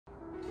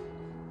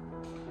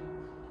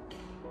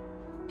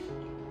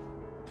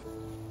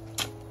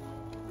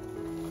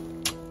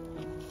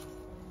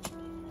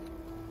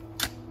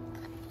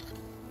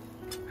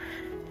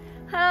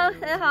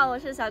大家好，我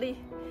是小丽。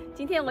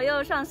今天我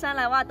又上山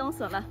来挖冬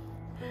笋了。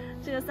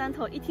这个山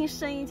头一听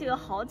声音就有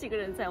好几个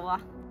人在挖。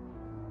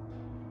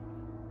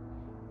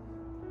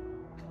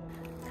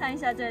看一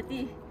下这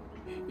地，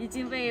已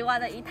经被挖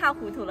得一塌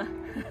糊涂了。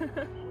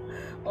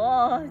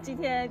哦，今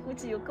天估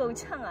计有够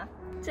呛啊！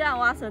这样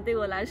挖笋对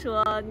我来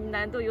说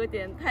难度有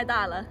点太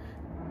大了。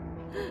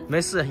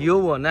没事，有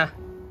我呢。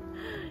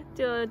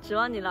就指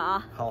望你了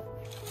啊！好。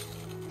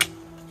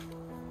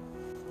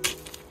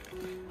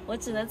 我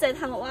只能在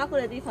他们挖过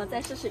的地方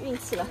再试试运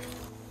气了。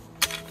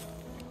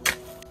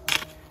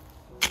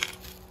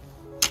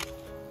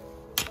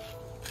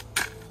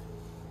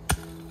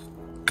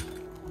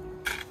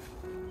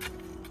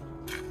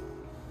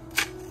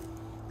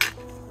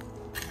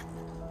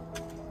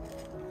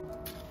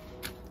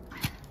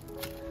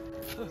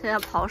就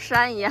像跑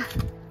山一样。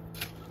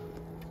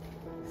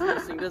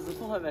这个是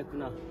不好买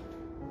呢，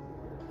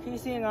开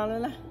心啊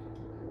了。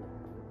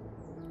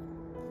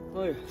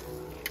哎呦，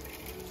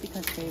你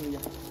看这个呀。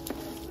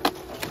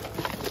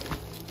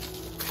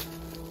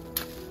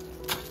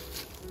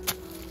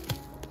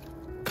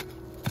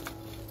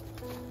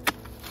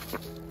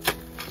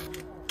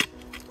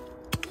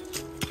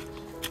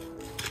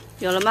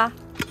 有了吗？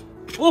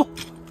哦，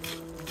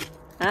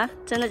啊，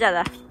真的假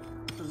的？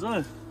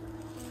肉。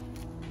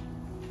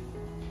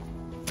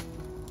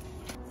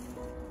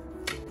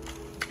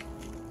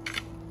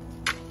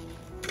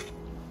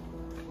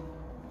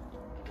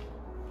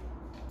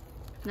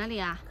哪里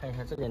啊？看一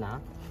下这里哪，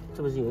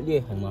这不是有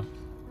裂痕吗？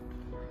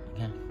你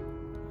看，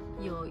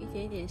有一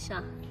点点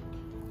像。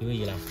有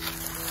了，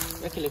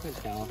要开来看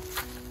看啊。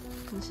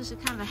我们试试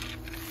看呗。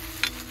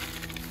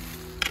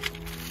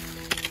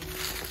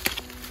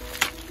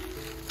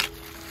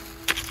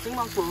 真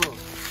芒果，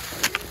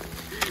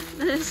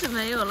那是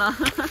没有了。啊，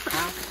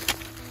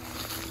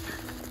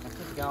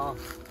这个啊，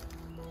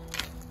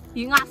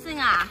鱼啊生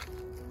啊！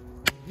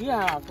鱼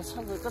啊，这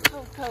肠子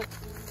看，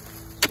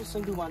这深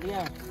度嘛的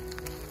呀。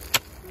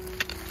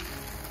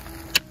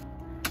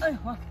哎呦，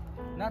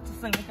那这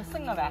生那个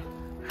生了呗？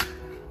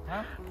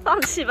啊？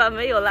放弃吧，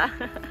没有了。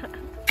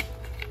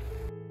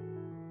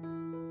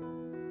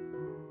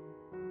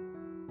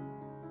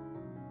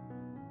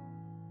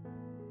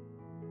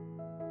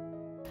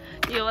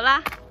有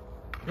啦，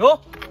有，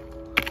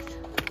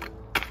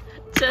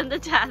真的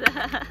假的？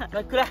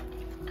来过来，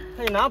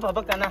还有哪爸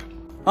爸干呢？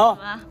好，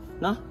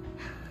拿，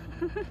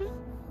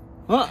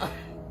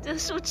这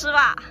树枝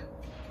吧？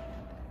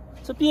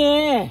这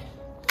边，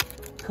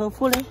可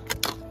富嘞。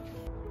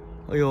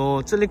哎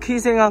呦，这里开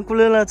山啊，过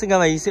来了，这个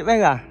嘛20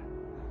万啊。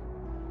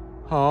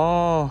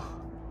哦，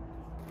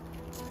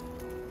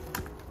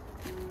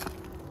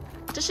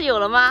这是有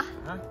了吗？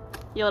啊，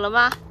有了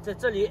吗？在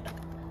这里。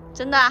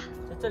 真的？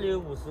在这里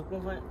有50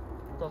公分，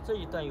到这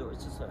一段有1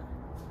只手，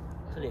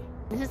这里。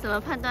你是怎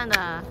么判断的？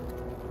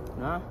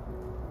啊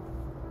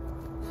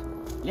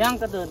，2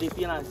个头的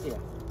边浪些。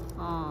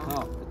哦。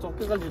哦，从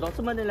这个路道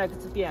这么的来个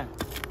这边，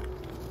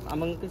俺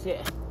们这些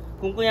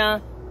公公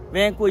呀，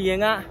弯过眼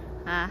啊，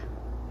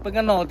把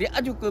个脑袋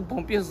就跟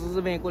旁边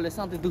是弯过来，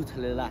上头抖出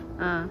来了。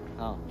嗯。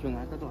啊，就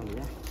俺这道理。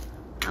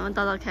俺们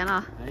倒开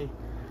了。哎。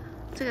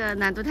这个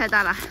难度太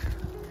大了，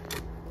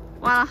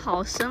挖了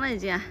好深了已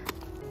经。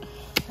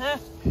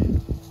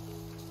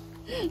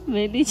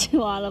 没力气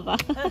挖了吧？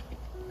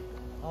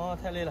哦，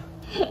太累了。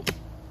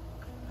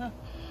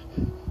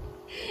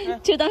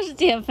就当是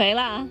减肥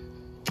了。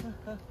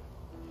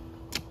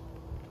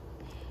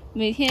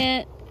每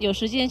天有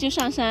时间就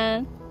上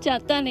山，这样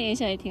锻炼一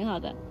下也挺好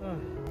的。嗯，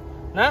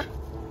来，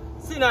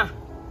是呢。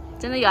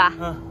真的有啊？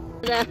嗯。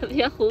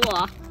别唬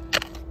我。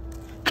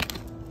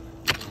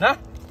来，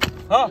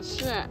好。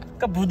是。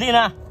这不对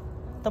呢，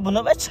这不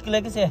能外吃个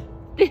那个噻。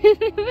对。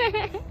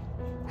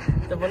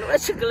怎么那么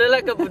吃个来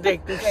了个不对，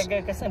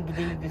个肾不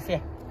对的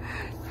噻。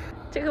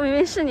这个明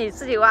明是你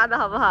自己挖的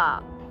好不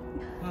好？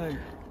哎，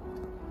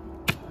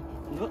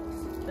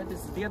那这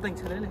是第二等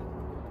出来了。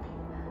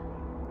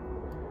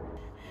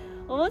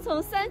我们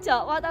从山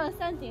脚挖到了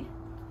山顶，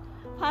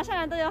爬上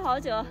来都要好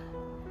久，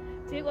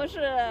结果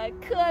是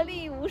颗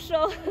粒无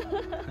收。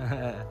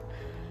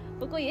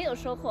不过也有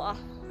收获啊。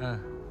嗯。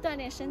锻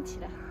炼身体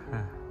了。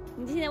嗯。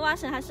你今天挖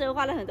笋还是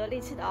花了很多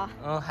力气的啊。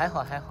嗯，还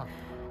好。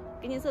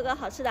给你做个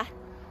好吃的。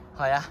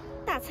 好呀，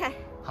大菜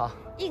好，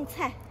硬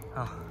菜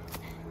好，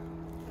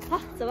好，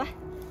走吧。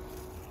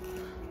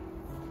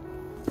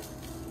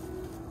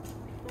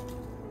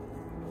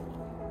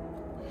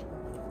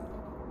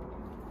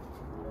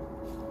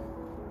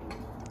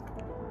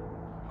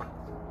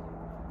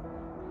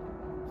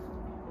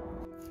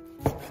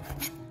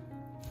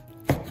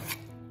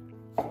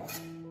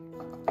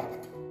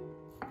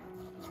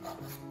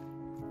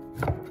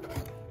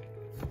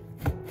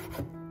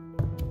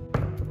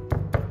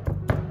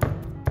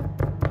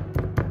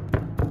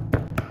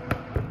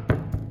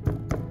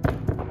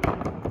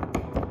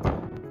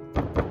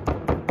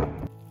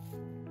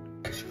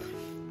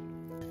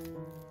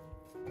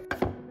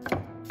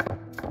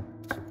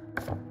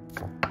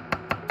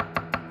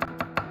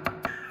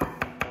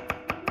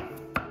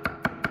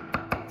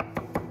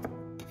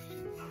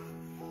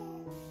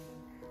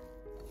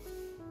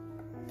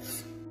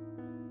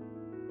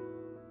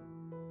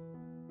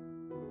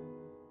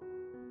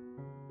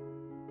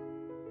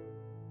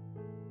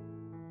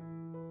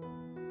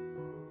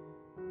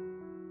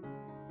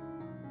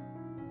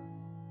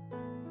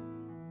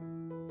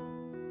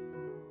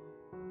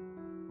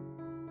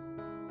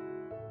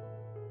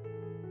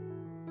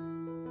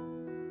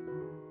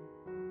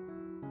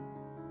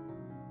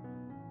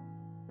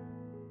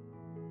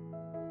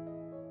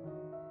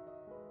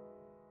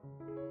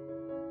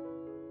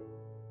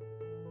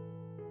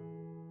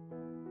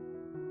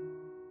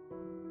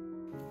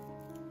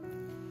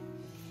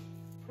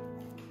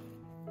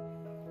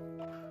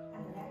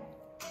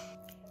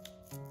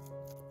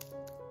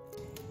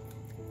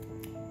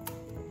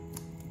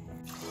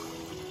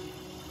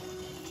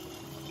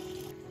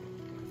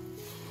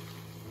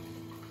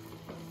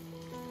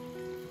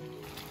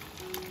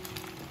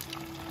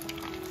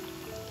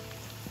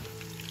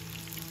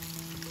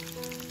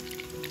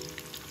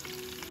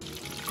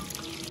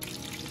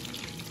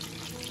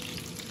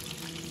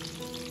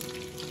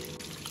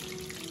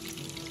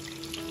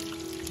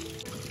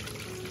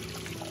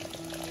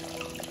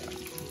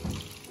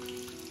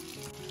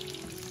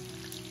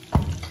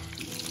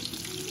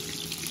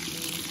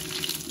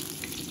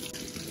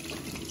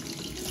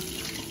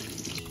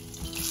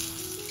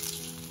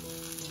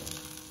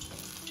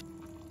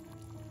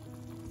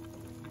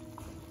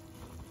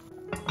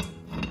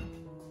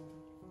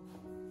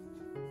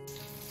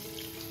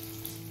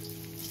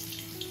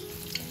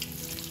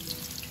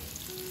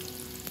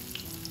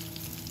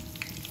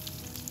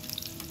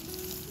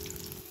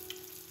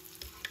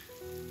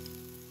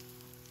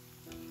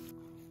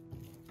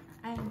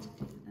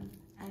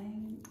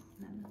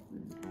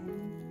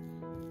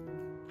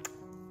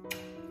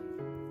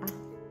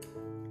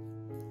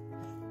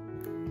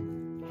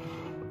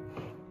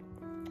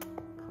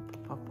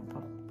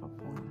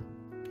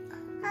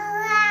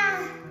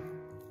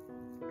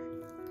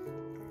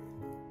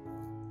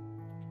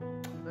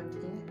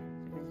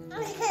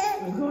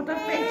我的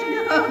背筋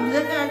好热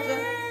啊！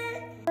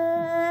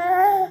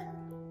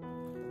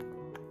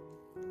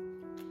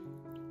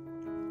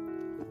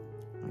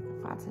那个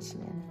发出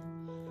来了。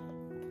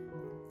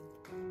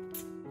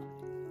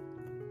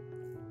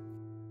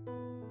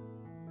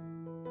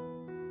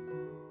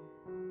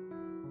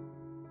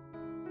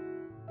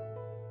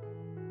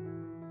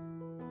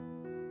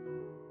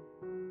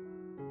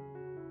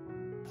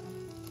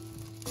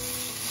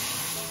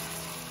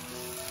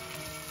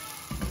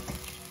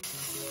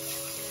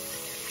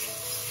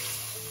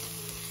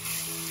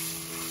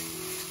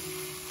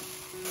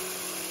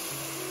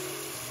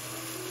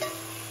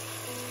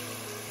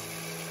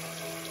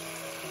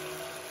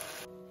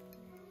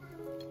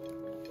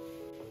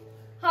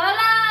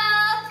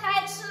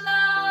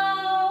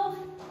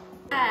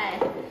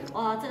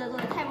哇，这个做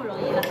的太不容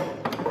易了，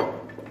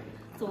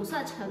总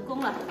算成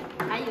功了，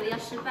还以为要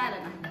失败了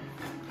呢，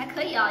还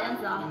可以啊，样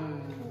子啊。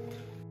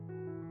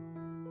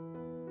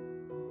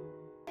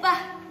吧，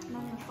妈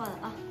妈画的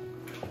啊。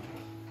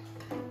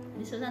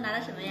你手上拿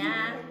的什么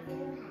呀？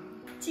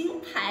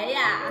金牌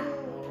呀！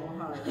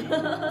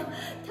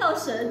跳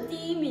绳第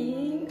1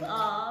名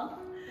啊，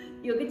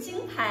有个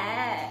金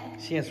牌。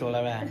先说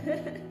了呗。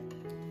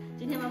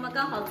今天妈妈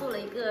刚好做了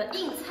一个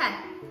硬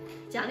菜，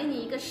奖励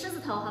你一个狮子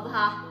头，好不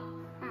好？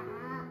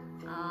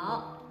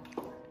好，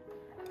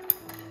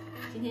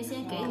今天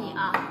先给你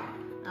啊，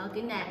然后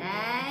给奶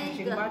奶一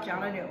个。金巴奖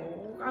了的，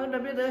我刚那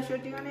边的小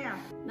金了呀。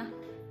那，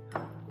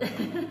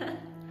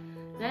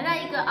奶奶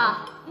一个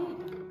啊。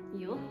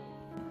有。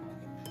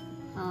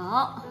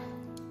好。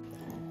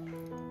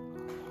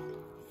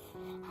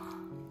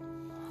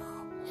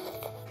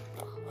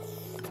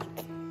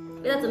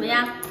味道怎么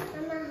样？妈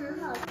妈很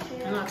好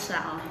吃。很好吃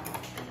啊！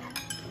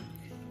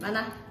完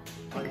了。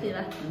还可以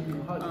了，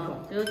好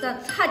就是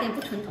但差点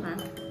不成团，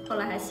后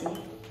来还行，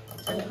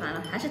成团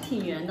了，还是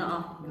挺圆的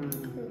啊。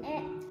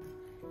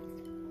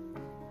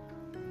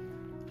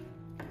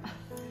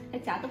哎，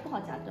夹都不好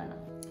夹断了。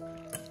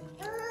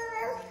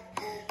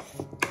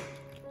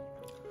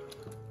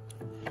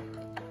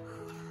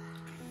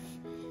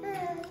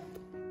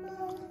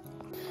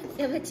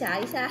要不要夹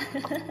一下？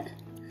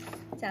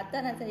夹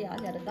断了再咬，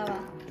咬得到吧？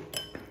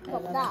咬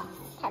不到，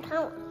太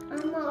烫了。妈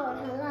妈，我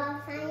成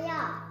了山药。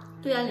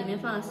对啊，里面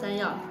放了山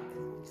药，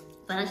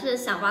本来是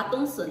想挖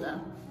冬笋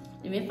的，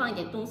里面放一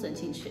点冬笋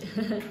进去，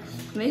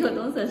没有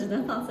冬笋只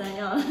能放山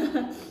药了。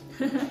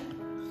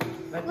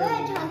我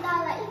也尝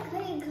到了，一颗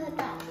一颗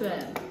的。对，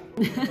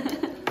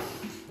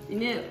里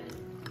面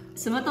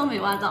什么都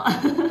没挖到。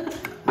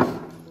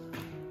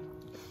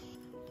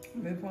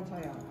没放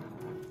菜呀。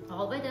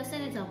哦，外头山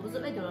里长不是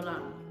外头了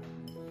啦，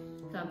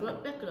长不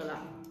别个了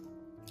啦，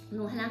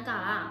弄还能干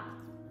啦？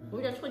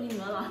我叫错你没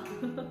了。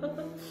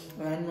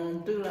哎，弄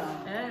对了。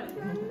哎。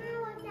妈妈，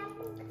我夹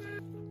不开。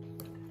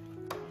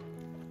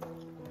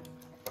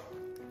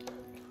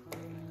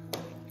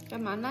干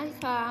嘛呢？你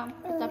看，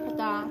啪嗒啪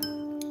嗒。